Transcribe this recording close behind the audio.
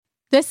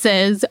This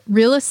is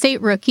Real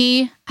Estate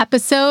Rookie,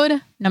 episode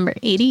number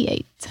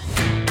 88.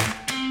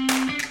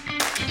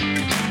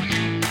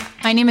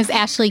 My name is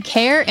Ashley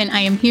Kerr, and I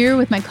am here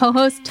with my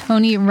co-host,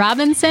 Tony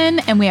Robinson,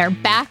 and we are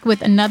back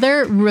with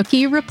another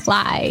Rookie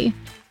Reply.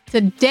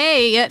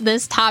 Today,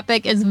 this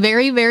topic is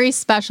very, very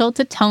special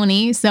to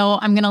Tony, so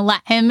I'm going to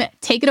let him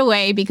take it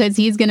away because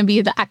he's going to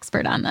be the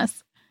expert on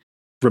this.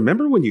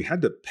 Remember when you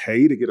had to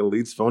pay to get a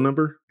lead's phone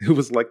number? It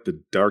was like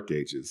the dark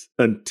ages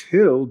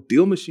until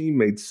Deal Machine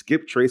made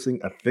skip tracing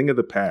a thing of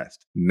the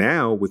past.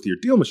 Now, with your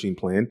Deal Machine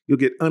plan, you'll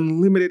get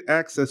unlimited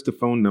access to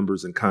phone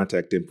numbers and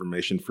contact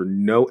information for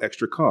no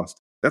extra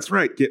cost. That's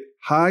right, get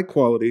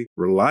high-quality,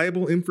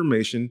 reliable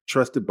information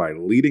trusted by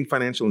leading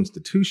financial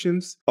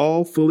institutions,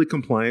 all fully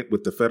compliant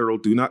with the federal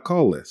Do Not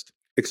Call list.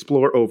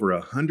 Explore over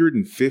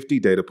 150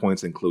 data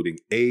points, including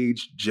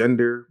age,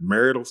 gender,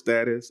 marital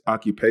status,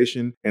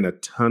 occupation, and a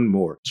ton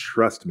more.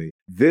 Trust me,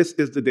 this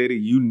is the data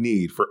you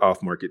need for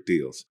off-market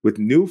deals. With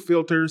new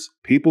filters,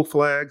 people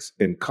flags,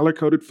 and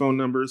color-coded phone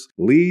numbers,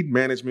 lead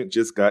management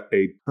just got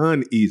a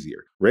ton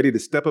easier. Ready to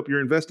step up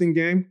your investing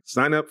game?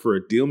 Sign up for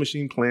a Deal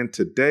Machine plan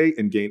today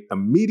and gain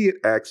immediate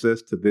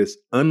access to this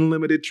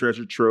unlimited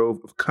treasure trove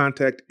of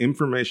contact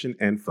information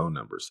and phone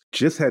numbers.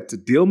 Just head to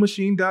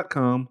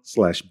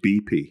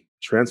DealMachine.com/BP.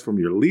 Transform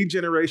your lead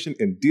generation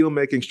and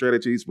deal-making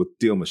strategies with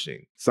Deal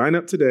Machine. Sign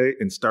up today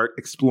and start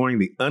exploring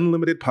the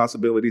unlimited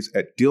possibilities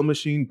at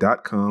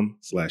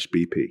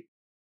DealMachine.com/BP.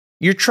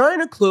 You're trying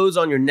to close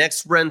on your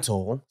next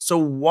rental, so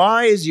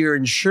why is your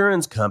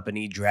insurance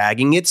company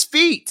dragging its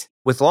feet?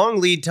 With long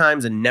lead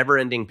times and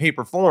never-ending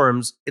paper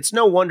forms, it's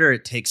no wonder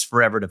it takes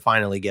forever to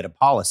finally get a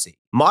policy.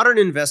 Modern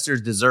investors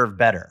deserve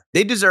better.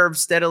 They deserve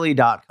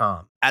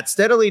Steadily.com. At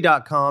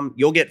Steadily.com,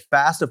 you'll get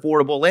fast,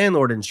 affordable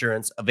landlord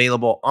insurance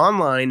available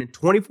online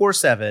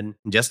 24/7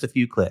 in just a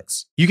few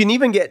clicks. You can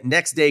even get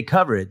next-day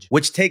coverage,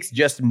 which takes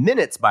just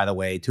minutes, by the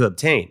way, to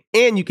obtain.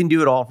 And you can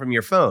do it all from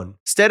your phone.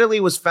 Steadily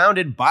was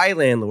founded by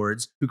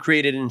landlords who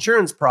created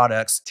insurance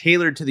products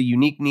tailored to the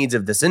unique needs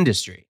of this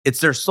industry. It's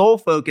their sole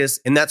focus,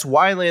 and that's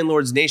why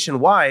landlords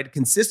nationwide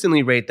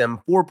consistently rate them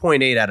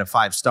 4.8 out of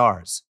 5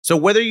 stars. So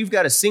whether you've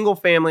got a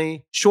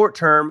single-family,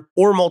 short-term,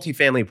 or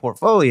multifamily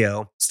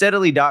portfolio,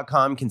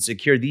 Steadily.com can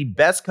secure the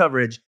best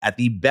coverage at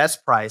the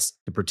best price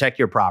to protect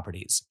your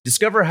properties.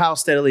 Discover how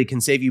Steadily can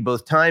save you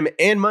both time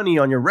and money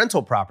on your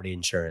rental property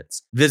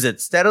insurance. Visit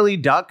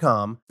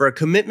Steadily.com for a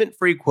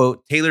commitment-free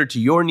quote tailored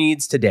to your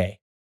needs today.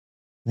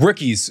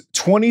 Rookies,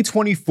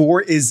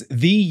 2024 is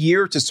the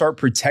year to start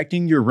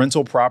protecting your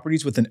rental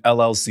properties with an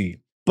LLC.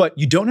 But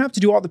you don't have to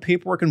do all the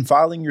paperwork and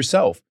filing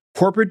yourself.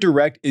 Corporate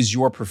Direct is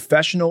your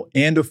professional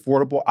and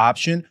affordable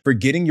option for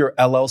getting your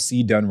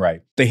LLC done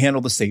right. They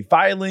handle the state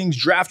filings,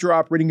 draft your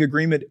operating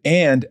agreement,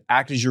 and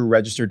act as your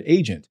registered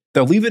agent.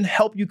 They'll even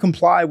help you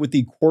comply with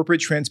the Corporate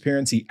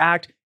Transparency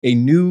Act, a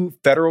new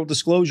federal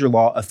disclosure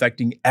law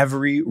affecting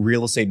every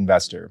real estate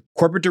investor.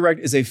 Corporate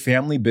Direct is a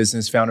family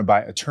business founded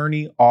by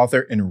attorney,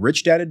 author, and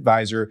rich dad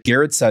advisor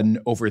Garrett Sutton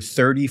over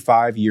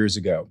 35 years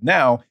ago.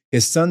 Now,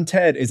 his son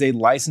Ted is a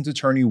licensed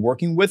attorney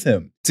working with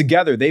him.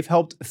 Together, they've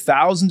helped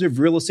thousands of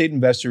real estate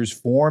investors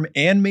form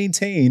and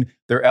maintain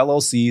their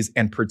LLCs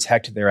and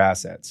protect their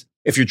assets.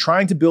 If you're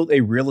trying to build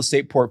a real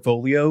estate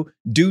portfolio,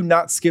 do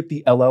not skip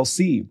the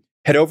LLC.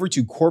 Head over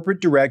to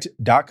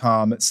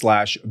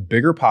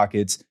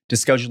corporatedirect.com/biggerpockets to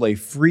schedule a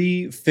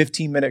free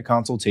 15-minute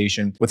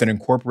consultation with an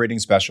incorporating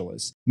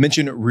specialist.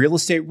 Mention Real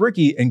Estate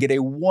Rookie and get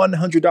a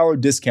 $100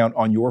 discount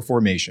on your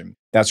formation.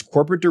 That's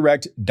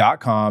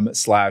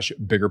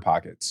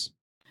corporatedirect.com/biggerpockets.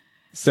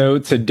 So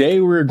today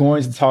we're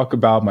going to talk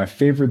about my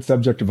favorite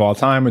subject of all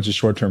time, which is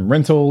short-term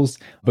rentals.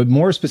 But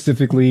more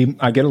specifically,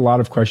 I get a lot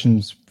of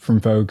questions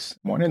from folks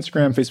on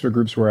Instagram, Facebook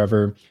groups,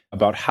 wherever,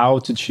 about how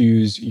to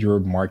choose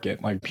your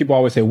market. Like people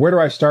always say, where do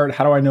I start?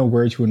 How do I know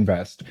where to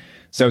invest?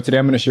 So today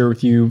I'm going to share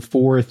with you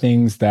 4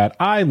 things that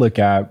I look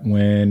at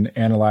when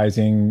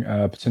analyzing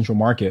a potential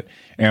market.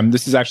 And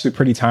this is actually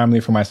pretty timely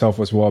for myself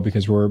as well,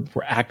 because we're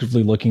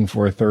actively looking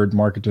for a third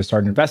market to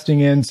start investing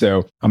in.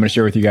 So I'm going to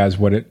share with you guys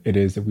what it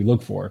is that we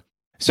look for.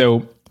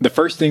 So the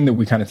first thing that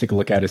we kind of take a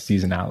look at is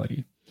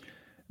seasonality.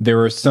 There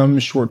are some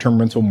short-term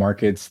rental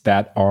markets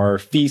that are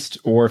feast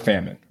or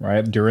famine,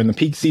 right? During the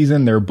peak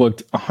season, they're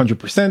booked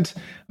 100%,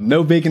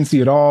 no vacancy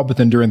at all. But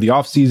then during the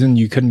off season,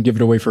 you couldn't give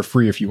it away for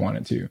free if you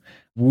wanted to.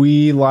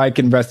 We like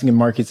investing in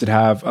markets that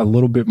have a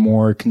little bit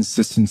more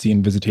consistency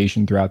and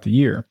visitation throughout the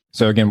year.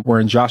 So again,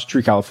 we're in Joshua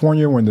Tree,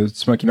 California. We're in the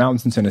Smoky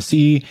Mountains in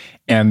Tennessee.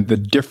 And the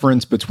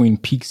difference between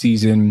peak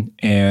season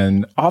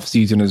and off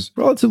season is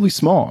relatively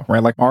small,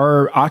 right? Like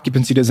our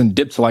occupancy doesn't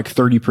dip to like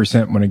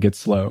 30% when it gets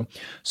slow.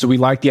 So we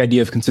like the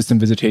idea of consistent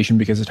visitation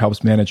because it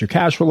helps manage your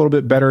cash flow a little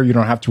bit better. You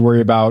don't have to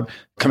worry about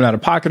coming out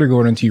of pocket or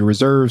going into your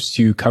reserves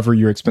to cover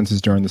your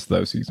expenses during the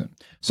slow season.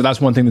 So that's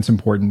one thing that's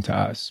important to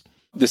us.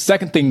 The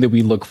second thing that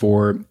we look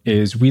for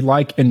is we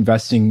like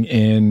investing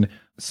in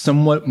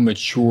somewhat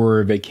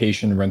mature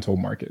vacation rental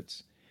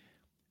markets.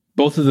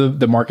 Both of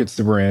the markets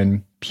that we're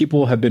in,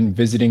 people have been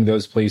visiting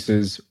those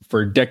places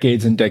for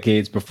decades and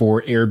decades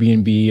before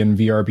Airbnb and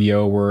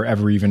VRBO were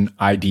ever even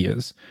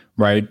ideas,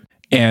 right?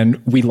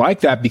 And we like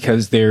that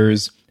because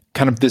there's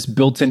kind of this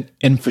built-in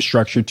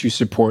infrastructure to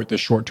support the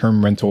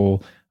short-term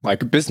rental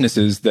like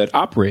businesses that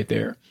operate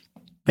there.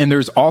 And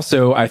there's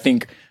also, I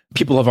think,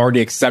 people have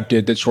already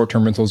accepted that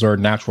short-term rentals are a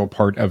natural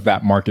part of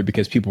that market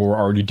because people were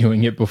already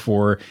doing it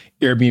before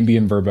Airbnb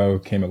and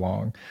Vrbo came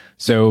along.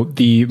 So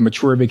the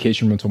mature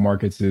vacation rental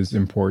markets is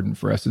important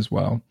for us as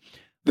well.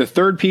 The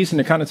third piece, and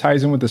it kind of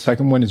ties in with the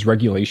second one, is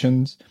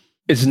regulations.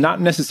 It's not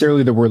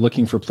necessarily that we're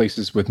looking for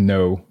places with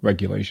no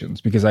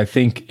regulations, because I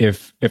think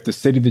if the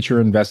city that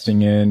you're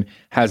investing in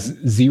has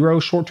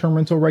zero short-term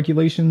rental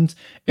regulations,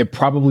 it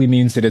probably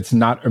means that it's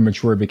not a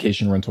mature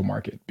vacation rental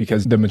market,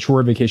 because the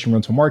mature vacation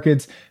rental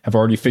markets have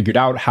already figured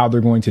out how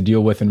they're going to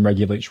deal with and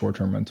regulate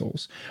short-term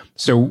rentals.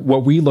 So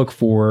what we look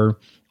for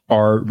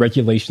are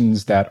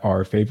regulations that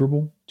are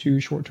favorable to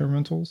short-term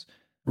rentals.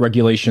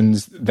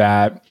 Regulations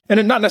that, and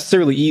it's not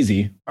necessarily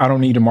easy. I don't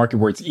need a market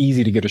where it's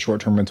easy to get a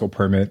short-term rental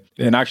permit.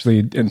 And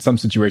actually, in some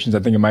situations, I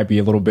think it might be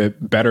a little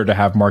bit better to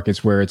have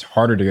markets where it's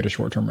harder to get a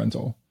short-term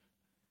rental.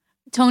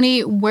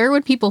 Tony, where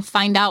would people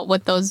find out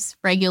what those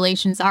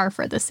regulations are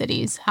for the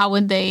cities? How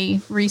would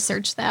they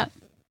research that?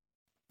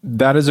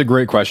 That is a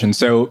great question.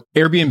 So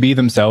Airbnb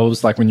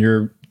themselves, like when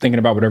you're thinking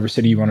about whatever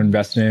city you want to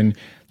invest in,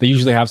 they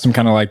usually have some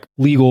kind of like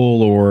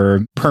legal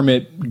or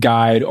permit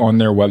guide on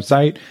their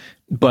website.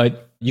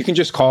 But you can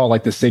just call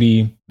like the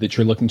city that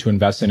you're looking to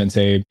invest in and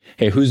say,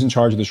 hey, who's in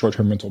charge of the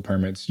short-term rental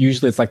permits?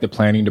 Usually it's like the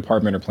planning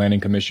department or planning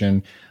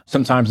commission.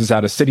 Sometimes it's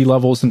at a city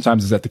level.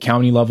 Sometimes it's at the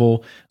county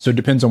level. So it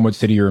depends on what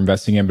city you're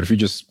investing in. But if you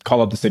just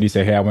call up the city,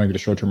 say, hey, I want to get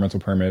a short-term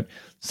rental permit,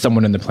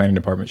 someone in the planning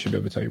department should be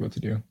able to tell you what to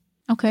do.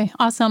 Okay,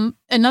 awesome.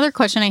 Another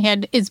question I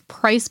had is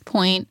price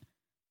point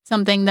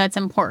something that's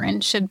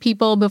important? Should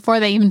people, before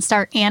they even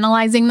start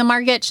analyzing the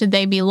market, should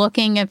they be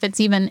looking if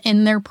it's even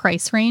in their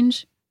price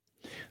range?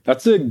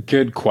 That's a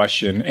good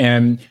question.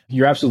 And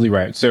you're absolutely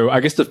right. So I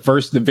guess the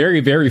very,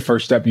 very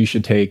first step you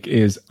should take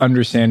is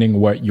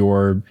understanding what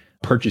your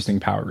purchasing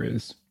power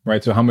is,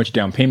 right? So how much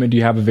down payment do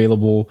you have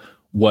available?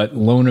 What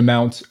loan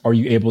amounts are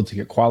you able to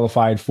get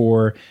qualified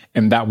for?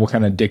 And that will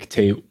kind of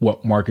dictate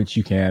what markets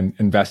you can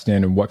invest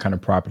in and what kind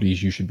of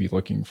properties you should be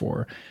looking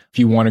for. If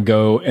you want to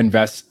go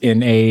invest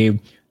in a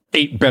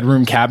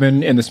 8-bedroom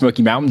cabin in the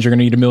Smoky Mountains, you're going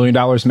to need $1 million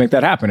to make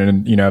that happen.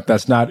 And, if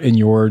that's not in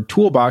your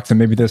toolbox, then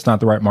maybe that's not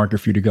the right market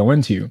for you to go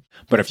into.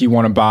 But if you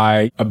want to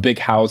buy a big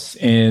house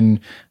in,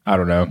 I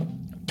don't know,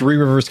 Three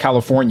Rivers,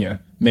 California,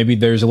 maybe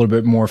there's a little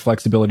bit more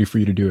flexibility for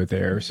you to do it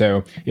there.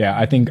 So yeah,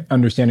 I think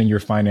understanding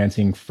your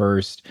financing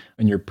first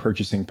and your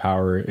purchasing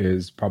power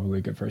is probably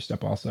a good first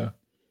step also.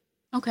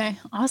 Okay,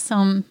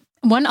 awesome.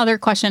 One other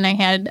question I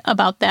had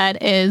about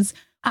that is,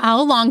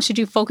 how long should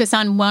you focus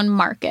on one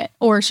market?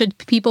 Or should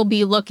people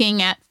be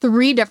looking at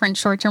 3 different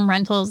short-term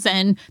rentals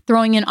and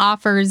throwing in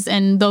offers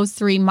in those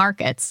 3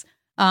 markets?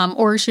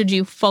 Or should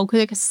you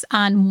focus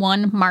on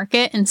one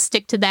market and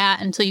stick to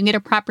that until you get a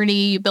property,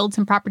 you build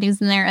some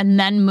properties in there, and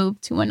then move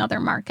to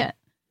another market?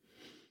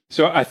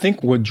 So I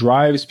think what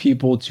drives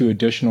people to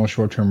additional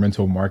short-term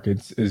rental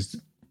markets is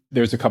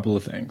there's a couple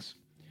of things.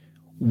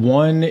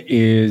 One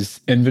is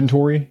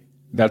inventory.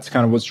 That's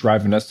kind of what's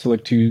driving us to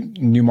look to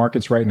new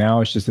markets right now.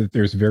 It's just that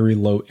there's very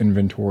low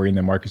inventory in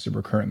the markets that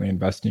we're currently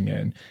investing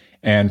in.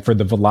 And for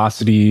the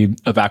velocity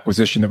of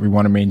acquisition that we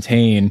want to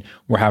maintain,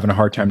 we're having a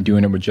hard time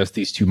doing it with just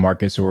these 2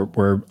 markets. So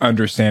we're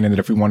understanding that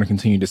if we want to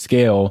continue to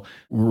scale,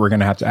 we're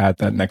going to have to add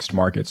that next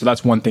market. So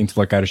that's one thing to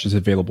look at, is just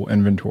available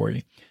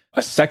inventory.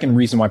 A second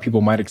reason why people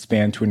might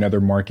expand to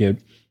another market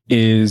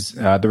is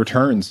the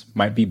returns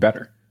might be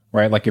better.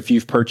 Right? Like if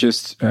you've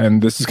purchased,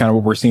 and this is kind of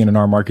what we're seeing in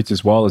our markets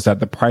as well, is that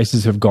the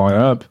prices have gone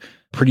up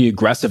pretty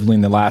aggressively in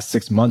the last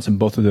 6 months in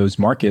both of those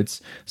markets.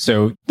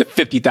 So the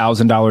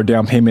 $50,000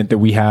 down payment that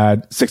we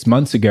had 6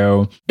 months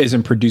ago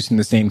isn't producing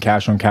the same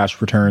cash on cash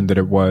return that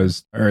it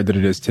was, or that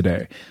it is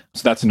today.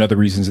 So that's another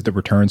reason that the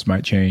returns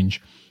might change.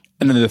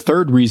 And then the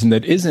third reason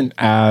that isn't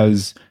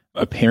as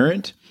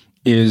apparent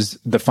is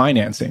the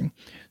financing.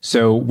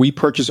 So we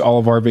purchase all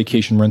of our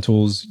vacation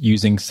rentals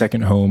using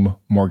second home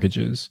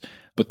mortgages.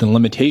 But the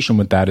limitation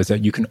with that is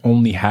that you can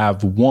only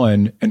have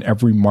one in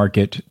every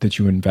market that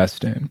you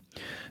invest in.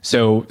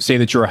 So say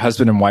that you're a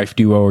husband and wife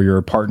duo, or you're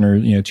a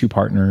partner, 2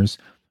 partners.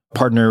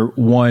 Partner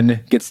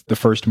 1 gets the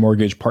first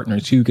mortgage, partner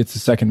 2 gets the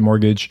second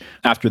mortgage.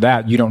 After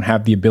that, you don't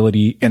have the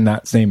ability in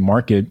that same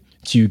market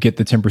to get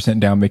the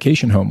 10% down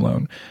vacation home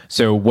loan.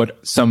 So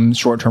what some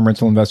short-term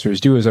rental investors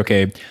do is,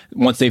 okay,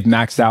 once they've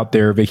maxed out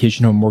their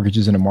vacation home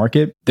mortgages in a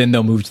market, then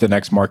they'll move to the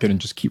next market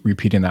and just keep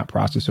repeating that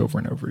process over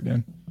and over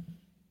again.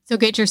 So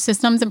get your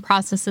systems and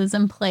processes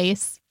in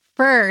place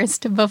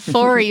first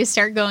before you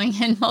start going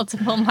in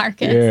multiple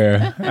markets.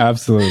 Yeah,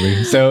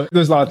 absolutely. So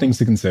there's a lot of things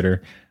to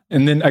consider.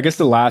 And then I guess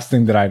the last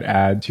thing that I'd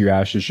add to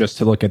Ash is just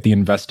to look at the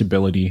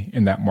investability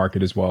in that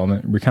market as well.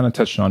 And we kind of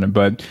touched on it,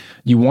 but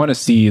you want to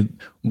see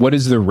what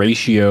is the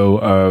ratio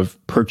of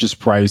purchase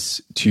price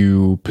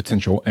to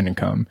potential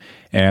income.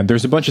 And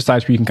there's a bunch of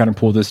sites where you can kind of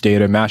pull this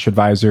data. Mash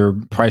Advisor,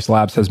 Price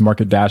Labs has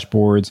market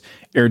dashboards.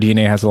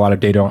 AirDNA has a lot of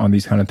data on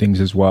these kind of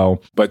things as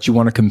well. But you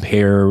want to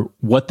compare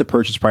what the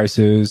purchase price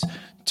is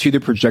to the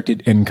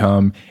projected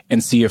income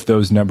and see if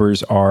those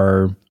numbers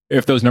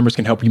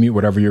can help you meet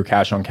whatever your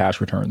cash on cash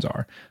returns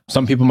are.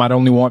 Some people might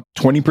only want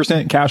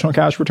 20% cash on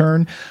cash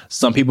return.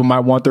 Some people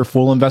might want their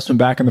full investment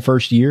back in the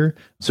first year.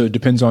 So it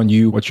depends on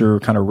you, what your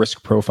kind of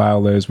risk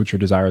profile is, what your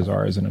desires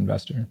are as an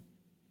investor.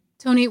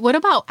 Tony, what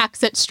about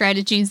exit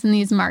strategies in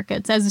these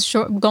markets?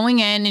 Going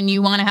in and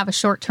you want to have a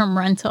short-term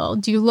rental,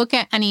 do you look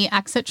at any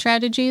exit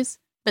strategies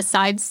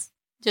besides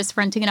just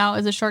renting it out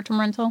as a short-term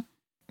rental?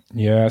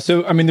 Yeah.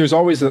 So, I mean, there's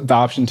always the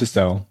option to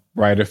sell,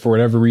 right? If for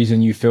whatever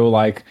reason you feel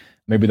like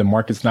maybe the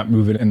market's not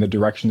moving in the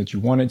direction that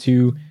you want it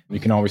to, you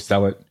can always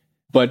sell it.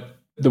 But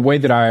the way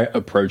that I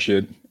approach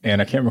it,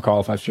 and I can't recall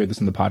if I've shared this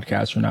in the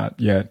podcast or not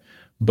yet,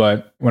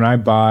 but when I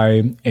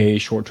buy a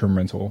short-term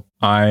rental,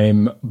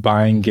 I'm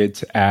buying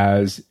it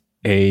as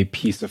a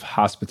piece of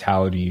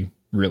hospitality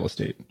real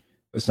estate.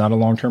 It's not a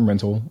long-term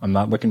rental. I'm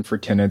not looking for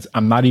tenants.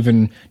 I'm not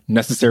even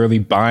necessarily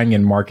buying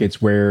in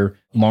markets where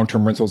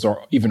long-term rentals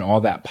are even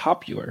all that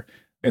popular.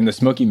 In the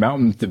Smoky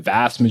Mountains, the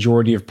vast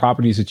majority of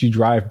properties that you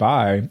drive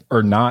by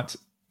are not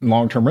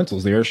long-term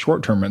rentals. They are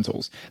short-term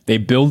rentals. They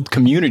build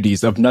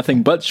communities of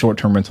nothing but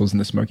short-term rentals in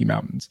the Smoky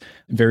Mountains.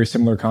 Very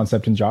similar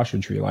concept in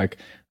Joshua Tree. Like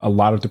a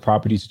lot of the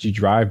properties that you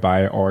drive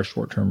by are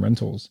short-term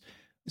rentals.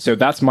 So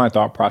that's my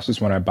thought process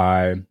when I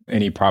buy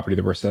any property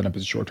that we're setting up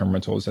as a short-term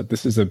rental, is that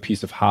this is a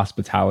piece of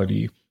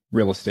hospitality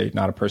real estate,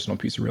 not a personal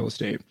piece of real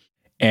estate.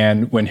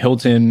 And when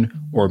Hilton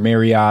or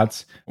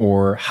Marriott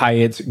or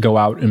Hyatt go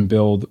out and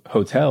build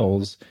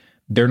hotels,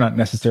 they're not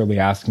necessarily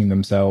asking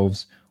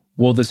themselves,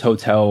 will this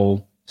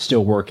hotel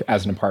still work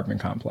as an apartment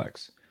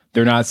complex?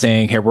 They're not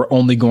saying, hey, we're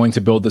only going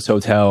to build this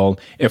hotel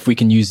if we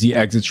can use the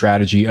exit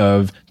strategy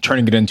of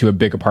turning it into a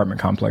big apartment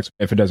complex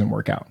if it doesn't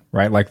work out,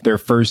 right? Like their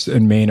first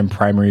and main and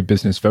primary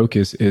business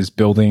focus is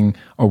building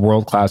a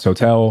world-class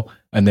hotel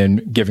and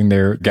then giving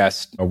their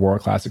guests a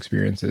world-class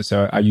experiences.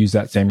 So I use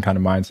that same kind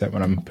of mindset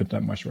when I'm putting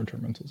up my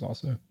short-term rentals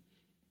also.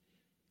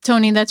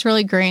 Tony, that's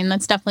really great. And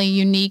that's definitely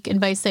unique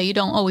advice that you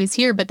don't always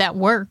hear, but that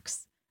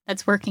works.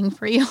 That's working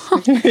for you.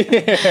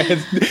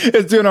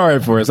 It's doing all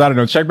right for us. I don't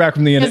know. Check back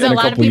from the end in a couple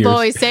years. Because a lot of people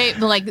always say,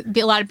 like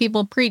a lot of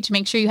people preach,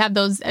 make sure you have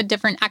those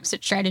different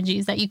exit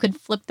strategies, that you could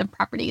flip the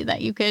property,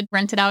 that you could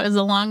rent it out as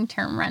a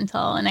long-term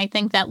rental. And I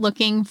think that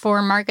looking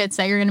for markets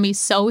that you're going to be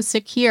so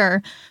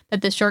secure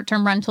that the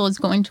short-term rental is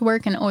going to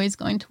work and always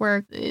going to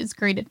work is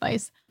great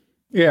advice.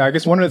 Yeah, I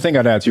guess one of the things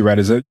I'd add to, right,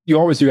 is that you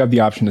always do have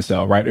the option to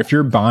sell, right? If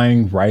you're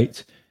buying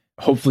right,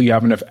 hopefully you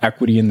have enough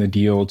equity in the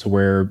deal to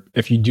where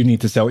if you do need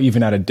to sell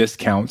even at a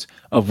discount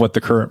of what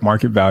the current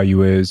market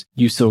value is,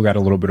 you still got a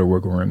little bit of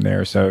wiggle room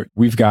there. So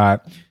we've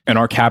got, in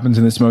our cabins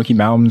in the Smoky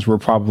Mountains, we're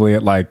probably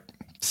at like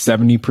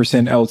 70%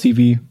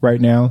 LTV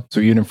right now. So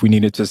even if we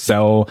needed to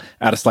sell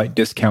at a slight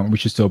discount, we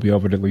should still be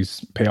able to at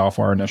least pay off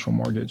our initial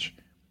mortgage.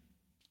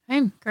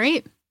 Okay,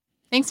 great.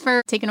 Thanks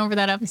for taking over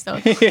that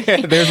episode. Yeah,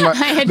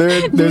 I had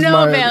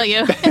no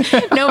value.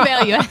 No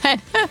value ahead.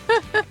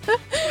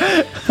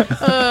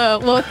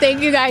 Well,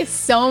 thank you guys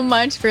so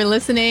much for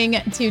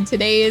listening to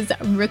today's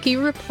Rookie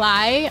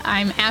Reply.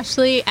 I'm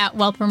Ashley at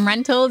Wealthroom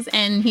Rentals,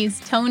 and he's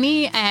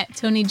Tony at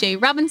Tony J.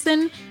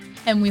 Robinson.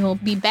 And we will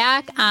be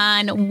back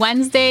on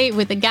Wednesday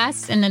with a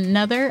guest in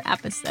another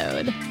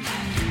episode.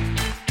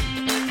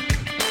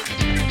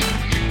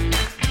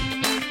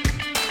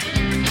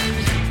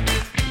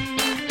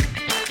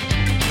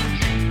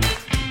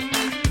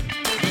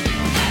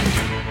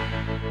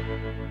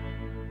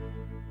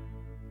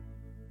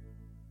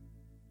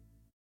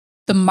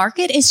 The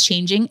market is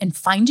changing and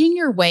finding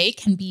your way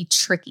can be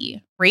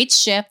tricky. Rates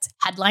shift,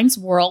 headlines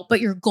whirl, but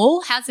your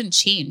goal hasn't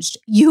changed.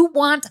 You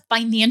want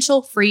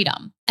financial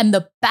freedom. And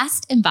the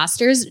best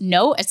investors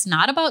know it's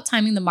not about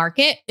timing the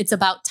market, it's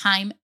about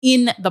time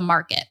in the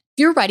market. If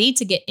you're ready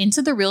to get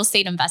into the real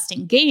estate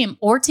investing game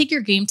or take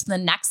your game to the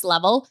next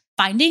level,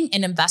 finding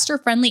an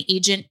investor-friendly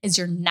agent is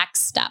your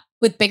next step.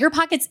 With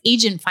BiggerPockets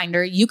Agent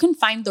Finder, you can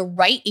find the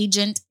right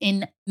agent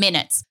in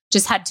minutes.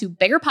 Just head to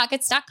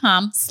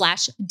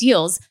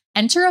biggerpockets.com/deals.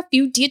 Enter a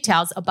few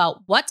details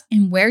about what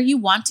and where you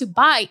want to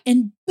buy,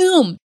 and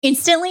boom,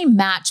 instantly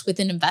match with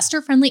an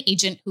investor-friendly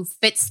agent who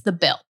fits the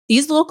bill.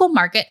 These local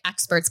market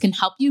experts can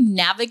help you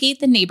navigate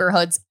the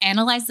neighborhoods,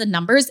 analyze the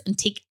numbers, and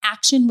take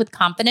action with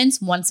confidence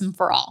once and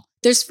for all.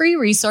 There's free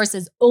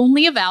resources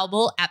only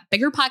available at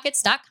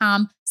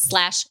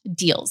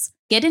biggerpockets.com/deals.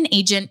 Get an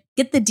agent,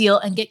 get the deal,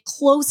 and get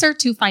closer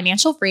to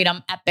financial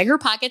freedom at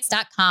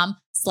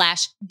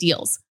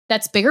biggerpockets.com/deals.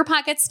 That's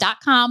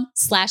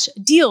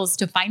biggerpockets.com/deals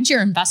to find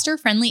your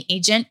investor-friendly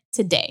agent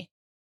today.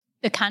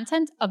 The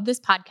content of this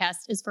podcast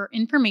is for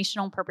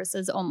informational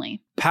purposes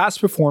only.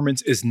 Past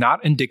performance is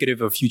not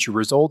indicative of future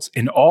results,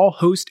 and all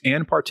host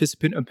and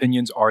participant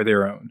opinions are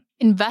their own.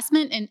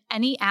 Investment in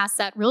any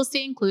asset, real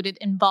estate included,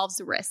 involves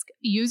risk.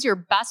 Use your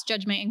best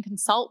judgment and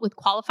consult with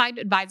qualified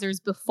advisors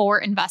before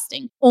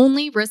investing.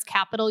 Only risk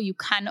capital you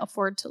can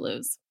afford to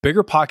lose.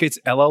 BiggerPockets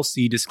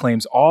LLC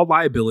disclaims all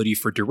liability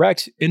for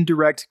direct,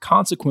 indirect,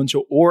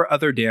 consequential, or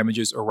other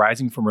damages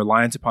arising from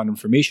reliance upon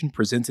information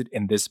presented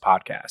in this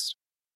podcast.